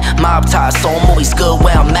at. Mob ties so I'm always good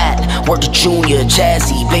where I'm at. Word to Junior,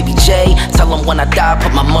 Jazzy, Baby J. Tell them when I die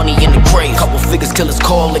put my money in the grave. Couple figures killers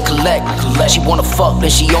call and collect. She wanna fuck then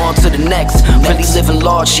she on to the next. Really living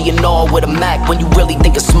large, she in all with a Mac. When you really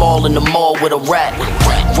think it's small in the mall with a rat.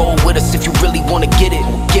 Roll with us if you really wanna get it.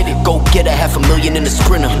 Go get a $500,000 in the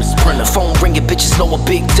Sprinter. Phone ringing, bitches know a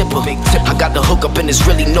big tipper. I got the hook up and there's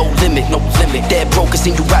really no limit. Dead brokers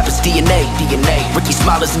in you rappers DNA. Ricky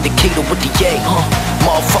Smiler's in Decatur with the yay.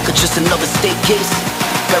 Motherfucker, just another state case.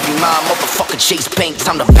 Bury my motherfucker Chase Bank,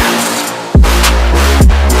 time to bounce.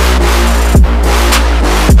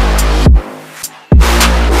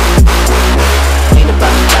 Ain't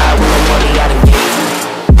about to die with no money I done gave you.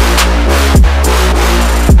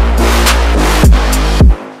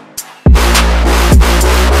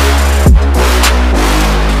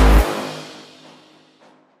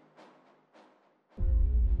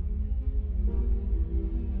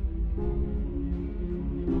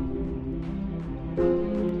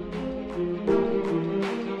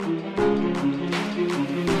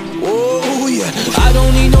 I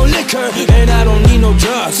don't need no liquor, and I don't need no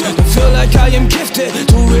drugs. I feel like I am gifted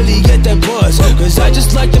to really get that buzz, cause I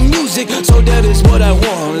just like the music, so that is what I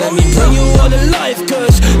want. Let me bring you all to life,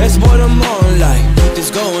 cause that's what I'm on. Like,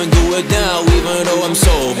 just go and do it now, even though I'm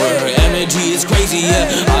sober. Energy is crazy, yeah,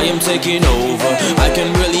 I am taking over. I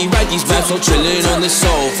can really write these raps so chilling on the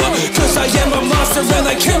sofa, cause I am a monster and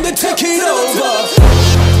I came to take it over.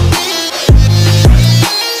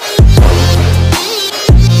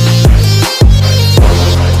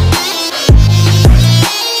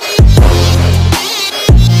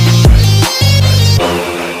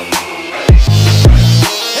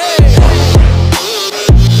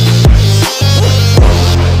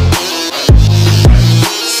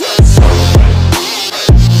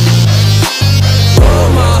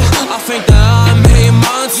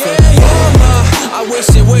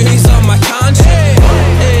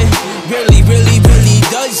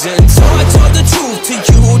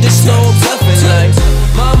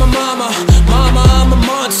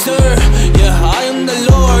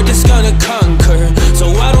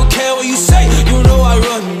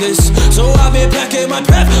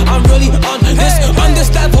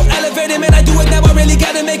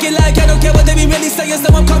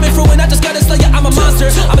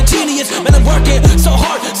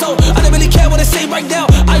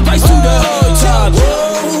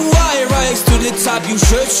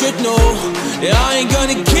 Should know, yeah, I ain't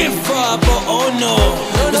gonna give up, oh no,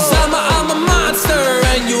 cause I'm a monster,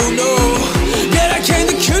 and you know that I came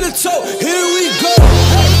to kill it, so here we go.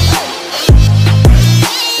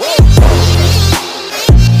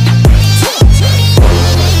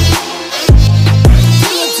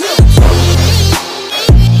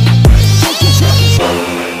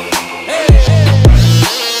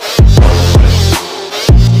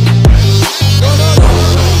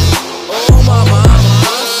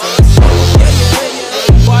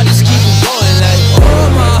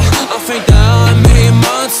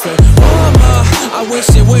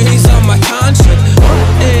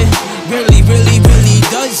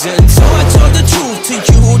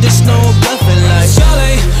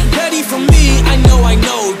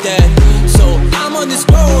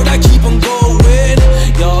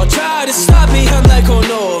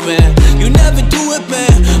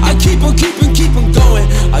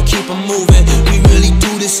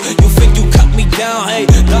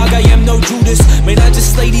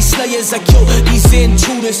 I kill these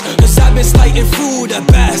intruders, cause I've been slighting through the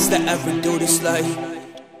best that ever do this life.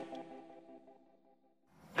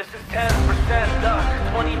 This is 10% luck,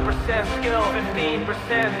 20% skill,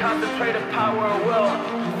 15% concentrated power of will,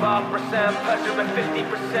 5% pleasure and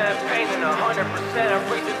 50% pain, and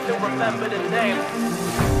 100% reason to remember the name.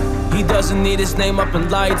 He doesn't need his name up in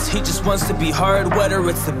lights, he just wants to be heard, whether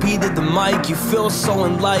it's the beat of the mic. You feel so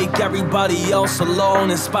unlike everybody else alone,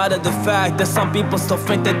 in spite of the fact that some people still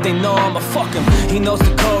think that they know him. But fuck him, he knows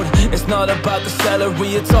the code. It's not about the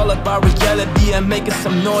salary, it's all about reality and making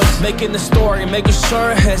some noise, making the story, making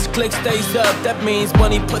sure his click stays up. That means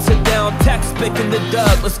when he puts it down, text picking the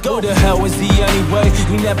dub. Let's go. Who the hell is he anyway?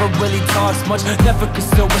 He never really talks much, never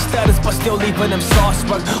concealed with status, but still leaving him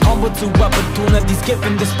sauce-struck. Humble to opportunities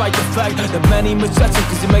given despite the fact that many misjudge him,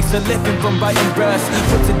 cause he makes a living from writing brass.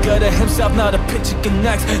 Put together himself, not a picture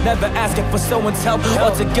connects. Never asking for someone's help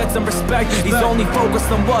or to get some respect. He's only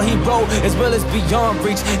focused on what he wrote, his will is beyond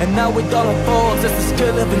reach, and now it all unfolds as the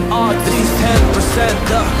skill of an artist. He's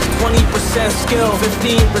 10% luck, 20% skill,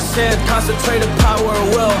 15% concentrated power of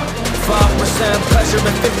will, 5% pleasure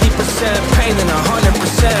and 50% pain, and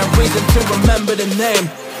 100% reason to remember the name.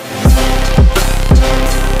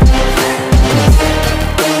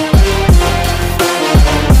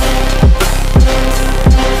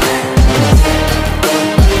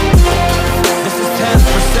 This is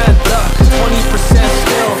 10% luck, 20%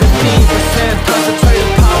 skill, 15% concentrated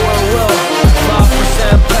power of will,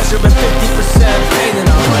 5% pleasure and 50% pain, and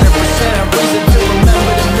 100% reason to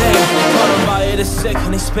remember the name. Är sick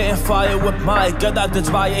and he's spitting fire with my gut out the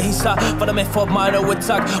dry, he's hot, but I'm in for minor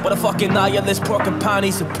attack. What a fucking nihilist porcupine,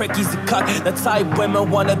 he's a prick, he's a cut. The type women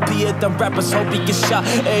wanna be it, the rappers hope he gets shot.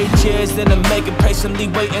 8 years in the making, patiently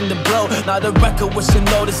waiting to blow. Now the record wishing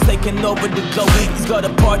notice taking over the globe. He's got a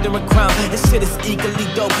partner in crown, his shit is equally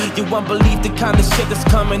dope. You won't believe the kind of shit that's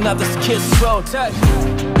coming out this kid's throat.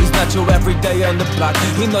 He's not your everyday on the block,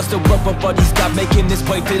 he knows the work, but he's got making his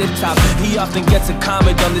way to the top. He often gets a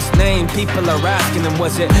comment on this name, people are asking him,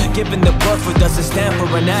 was it given the birth or does it stand for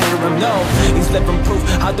an acronym? No, he's living proof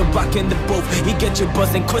how to rock in the booth. He get you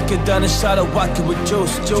buzzing quicker than a shot of vodka with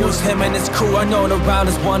juice. Him and his crew are known around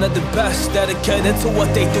as one of the best, dedicated to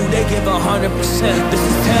what they do, they give 100%. This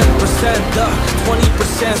is 10% luck,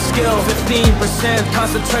 20% skill, 15%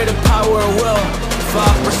 concentrated power of will, 5%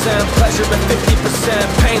 pleasure and 50%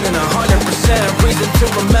 pain and 100% reason to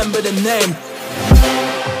remember the name.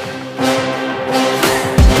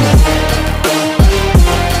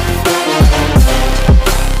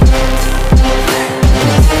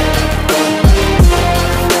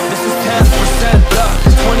 This is 10% luck,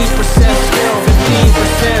 20% skill,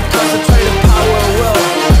 15% concentrated power of will,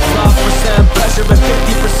 5% pleasure and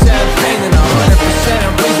 50% pain and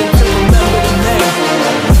 100% reason to remember the name.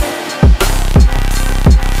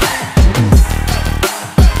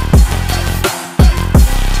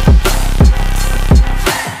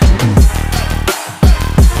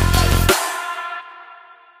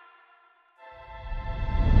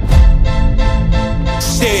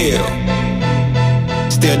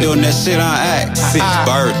 Still doing that shit on act. 6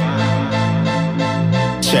 birth.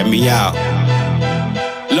 Check me out.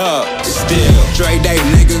 Look, still Dre Day,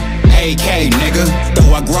 nigga. AK, nigga.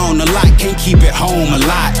 Though I grown a lot, can't keep it home a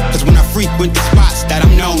lot. Cause when I frequent the spots that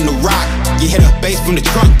I'm known to rock, you hit a bass from the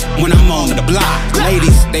trunk when I'm on the block.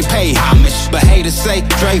 Ladies, they pay homage, but haters say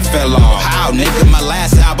Dre fell off. How, nigga? My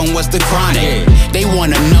last album was The Chronic. They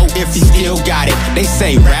wanna know if he still got it. They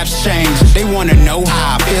say raps change. They wanna know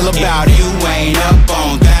how I feel about it. You ain't up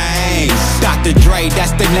on things. Dr. Dre,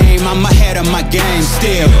 that's the name. I'm ahead of my game.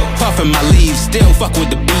 Still puffin' my leaves. Still fuck with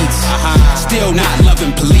the beats. Still not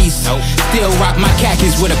loving police. Still rock my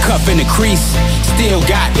khakis with a cuff and a crease. Still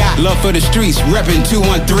got love for the streets. Reppin'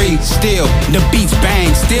 213. Still the beats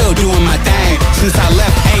bang. Still doing my thing. Since I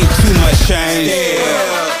left, ain't too much change.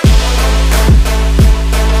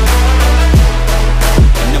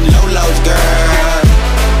 And them low-lows, girl.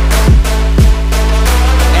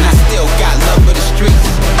 And I still got love for the streets.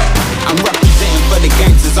 I'm representing for the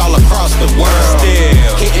gangsters all across the world.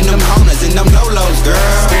 Still hitting them corners and them low-lows, girl.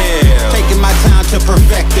 Still taking my time to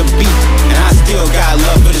perfect the beat. And I still got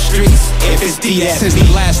love for the streets. If it's D, that's since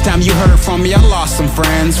the last time you heard from me, I lost some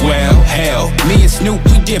friends. Well, hell, me and Snoop,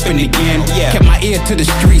 we dipping again. Kept my ear to the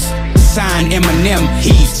streets. Signed Eminem,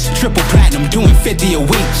 he's triple platinum, doing 50 a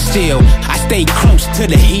week. Still, I stayed close to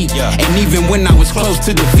the heat. And even when I was close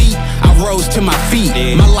to defeat, I rose to my feet.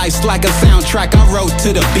 My life's like a soundtrack, I wrote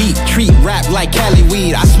to the beat. Treat rap like Calli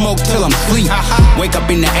weed, I smoke till I'm sleep. Wake up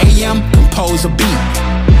in the AM, compose a beat.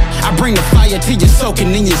 I bring the fire till you're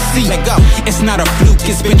soaking in your seat. Let go. It's not a fluke,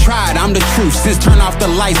 it's been tried, I'm the truth. Since turn off the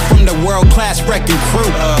lights from the world-class wrecking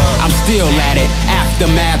crew, I'm still at it, after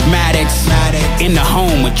mathematics. In the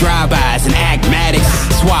home with drive-bys and agmatics.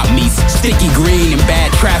 Swap meets, sticky green and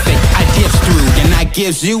bad traffic. I dips through, then I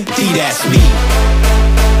gives you, D, that's me.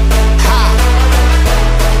 Ha!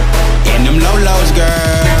 And them low-lows,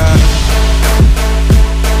 girl.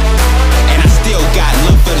 And I still got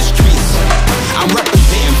love for the streets. I'm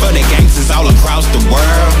representing for the gangsters all across the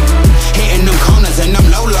world. Hitting them corners and them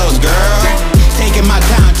low-lows, girl. Taking my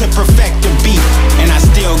time to perfect the beat. And I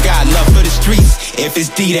still got love for the streets. If it's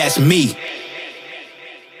D, that's me.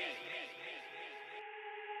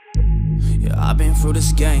 I've been through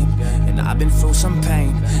this game, and I've been through some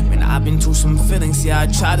pain. Man, I've been through some feelings, yeah, I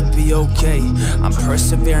try to be okay. I'm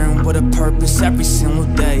persevering with a purpose every single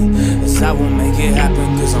day. As I will make it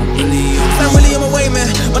happen, cause I'm really okay. I'm really on my way, man.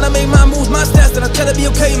 When I make my moves, my stats, then I try to be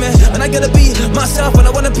okay, man. And I gotta be myself, and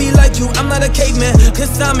I wanna be like you. I'm not a caveman,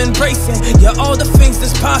 cause I'm embracing, yeah, all the things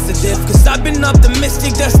that's positive. Cause I've been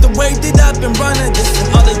optimistic, that's the way that I've been running this. And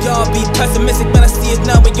all of y'all be pessimistic, man, I see it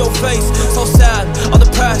now in your face. So sad, all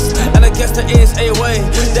depressed, and I guess there is a way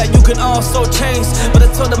that you can also change. But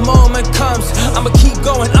until the moment comes, I'ma keep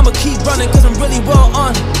going, I'ma keep running, cause I'm really well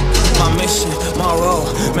on my mission, my role.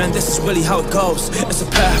 Man, this is really how it goes. It's a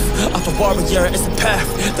path of a warrior, it's a path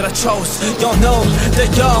that I chose. Y'all know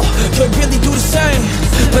that y'all can really do the same,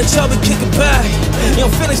 but y'all be kicking back, your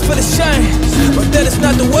feelings feel the shame. But that is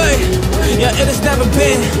not the way, yeah, it has never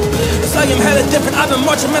been. Cause I am hella different, I've been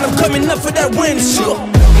marching, man, I'm coming up for that win. Sure.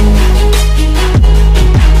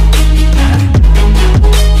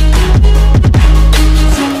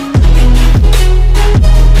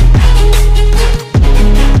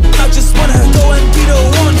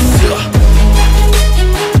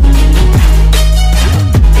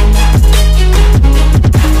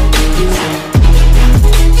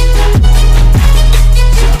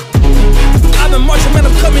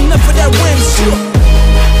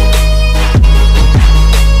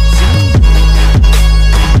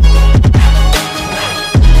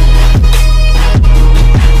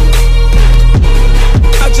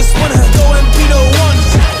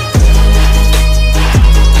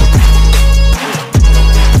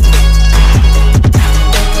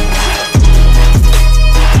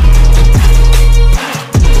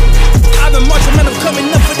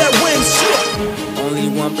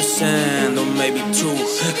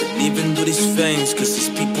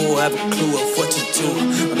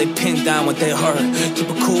 them down when they hurt. Keep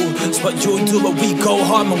it cool, it's what you do, but we go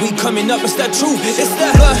hard when we coming up. It's that truth, it's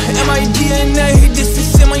that in my DNA, this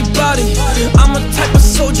is in my body. I'm a type of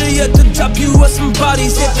soldier, yet to drop you with some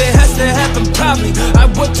bodies. If it has to happen, probably I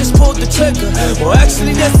would just pull the trigger. Well,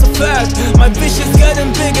 actually, that's a fact. My vision's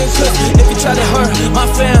getting bigger. Cause if you try to hurt my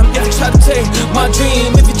fam, if you try to take my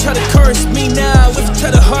dream, if you try to curse me now, if you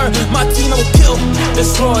try to hurt my team, I will kill,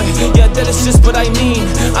 destroy. Yeah, that is just what I mean.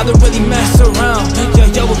 I don't really mess around. Yeah,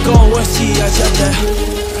 yeah, we're going where see. I got that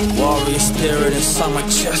warrior spirit inside my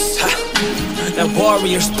chest. Ha. That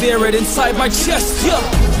warrior spirit inside my chest. Yeah.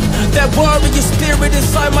 That warrior spirit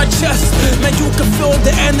inside my chest. Man, you can feel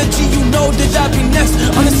the energy. You know that I'll be next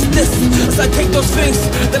on this list. As I take those things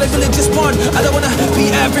that I really just want. I don't wanna be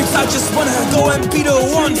average. I just wanna go and be the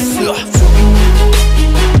one.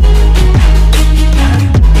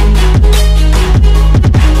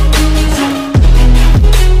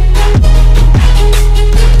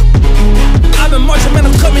 I've been marching, man,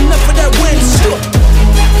 I'm coming up for that win.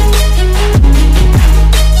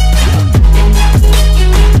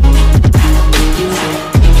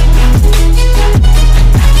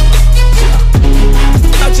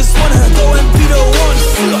 I just wanna go and be the one.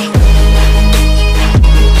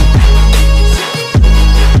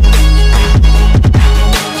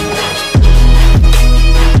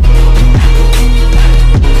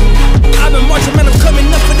 I've been marching, man, I'm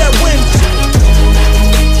coming up for that win.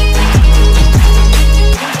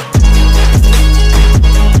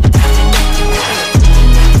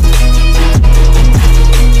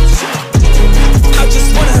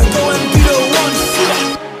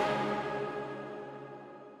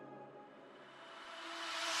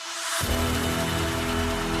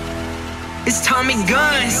 It's Tommy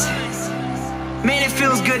Guns. Man, it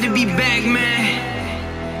feels good to be back,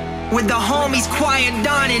 man. With the homies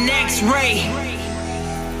Choirdon and X-Ray.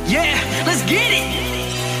 Yeah, let's get it.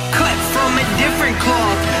 Cut from a different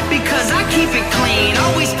cloth, because I keep it clean.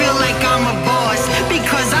 Always feel like I'm a boss,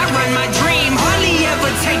 because I run my dream. Hardly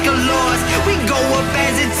ever take a loss. We go up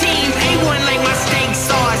as a team. A1 like my steak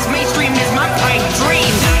sauce. Mainstream is my pipe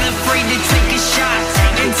dream. Not afraid to take a shot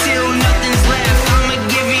until nothing's left. I'ma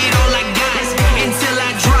give it all I got until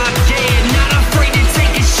I drop dead. Not afraid to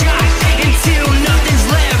take a shot until nothing's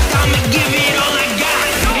left. I'ma give it all I got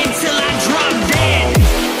until I drop dead.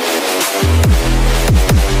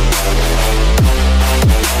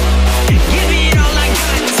 Give it all I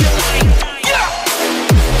got till I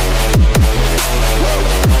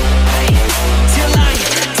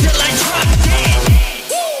till I drop dead.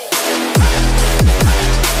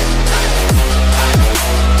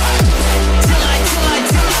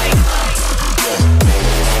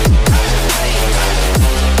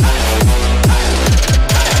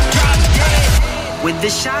 With the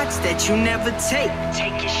shots that you never take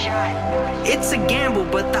a shot. It's a gamble,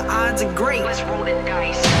 but the odds are great. Let's roll the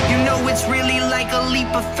dice. You know it's really like a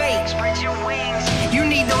leap of faith. Spread your wings. You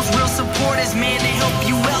need those real supporters, man, to help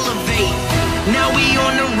you elevate. Now we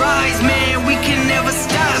on the rise, man, we can never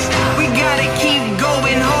stop. We gotta keep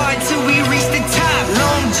going hard till we reach the top.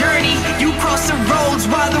 Long journey, you cross the roads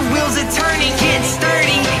while the wheels are turning. Get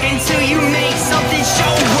sturdy until you make something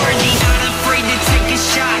show worthy. Not afraid to take a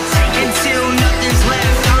shot until nothing's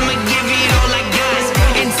left. I'ma give it all I got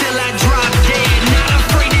until I drop dead. Not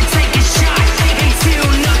afraid to take a shot until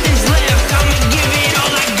nothing's left. I'ma give it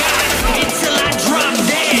all I got until I drop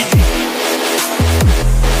dead.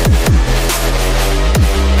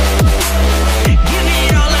 Give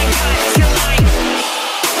it all I got till I till I drop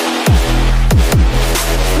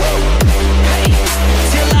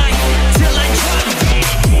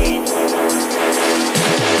dead.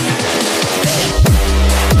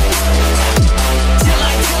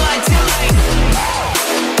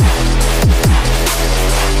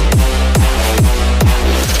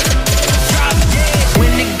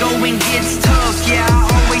 When the going gets tough, yeah, I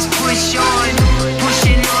always push on.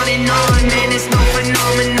 Pushing on, man, it's no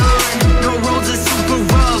phenomenon. No roads are super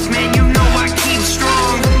rough, man, you know I keep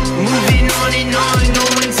strong. Moving on,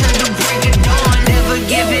 going to the break of dawn. Never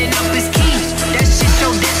giving up is key, that's just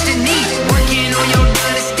your destiny. Working on your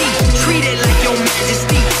dynasty, treat it like your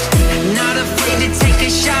majesty. Not afraid to take a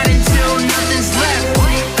shot until nothing's left.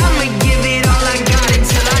 I'ma give it all I got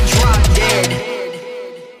until I drop dead.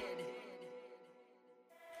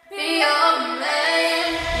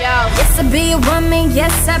 Yes, I be your woman,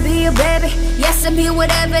 yes, I be your baby. Yes, I be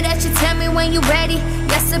whatever that you tell me when you're ready.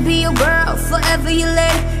 Yes, I be your girl, forever your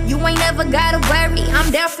lady. You ain't never gotta worry,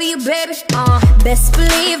 I'm there for you, baby. Best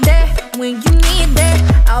believe that when you need that,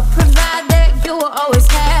 I'll provide that, you will always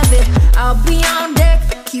have it. I'll be on deck,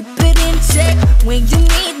 keep it in check. When you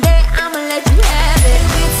need that, I'ma let you have it.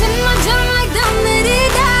 It's in my jump like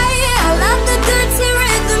Dmnd,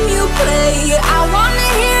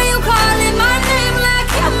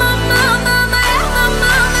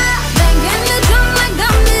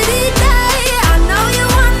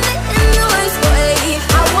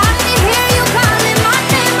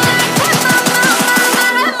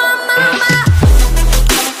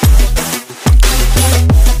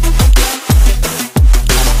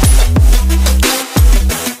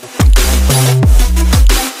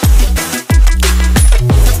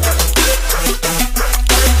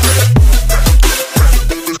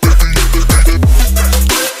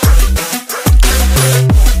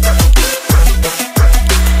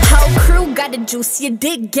 your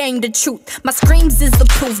dick game the truth. My screams is the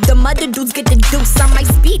proof. The mother dudes get the deuce. I might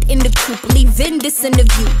speed in the coupe, leaving this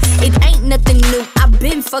interview. It ain't nothing new. I've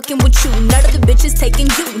been fucking with you. None of the bitches taking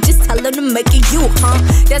you. Just tell her to make it you, huh?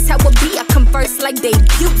 That's how it be. I come first like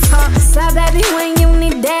debuts, huh? So baby, when you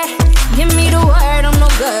need that, give me the word. I'm no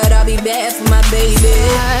good. I'll be bad for my baby.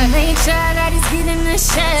 Make sure that he's getting the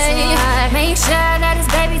shade. Make sure that his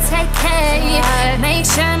baby take care. Make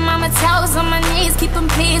sure mama toes on my knees. Keep him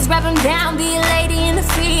please, rub him down. Be a lady in the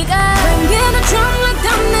figure. Bring in a drum like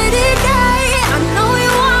Dmnd.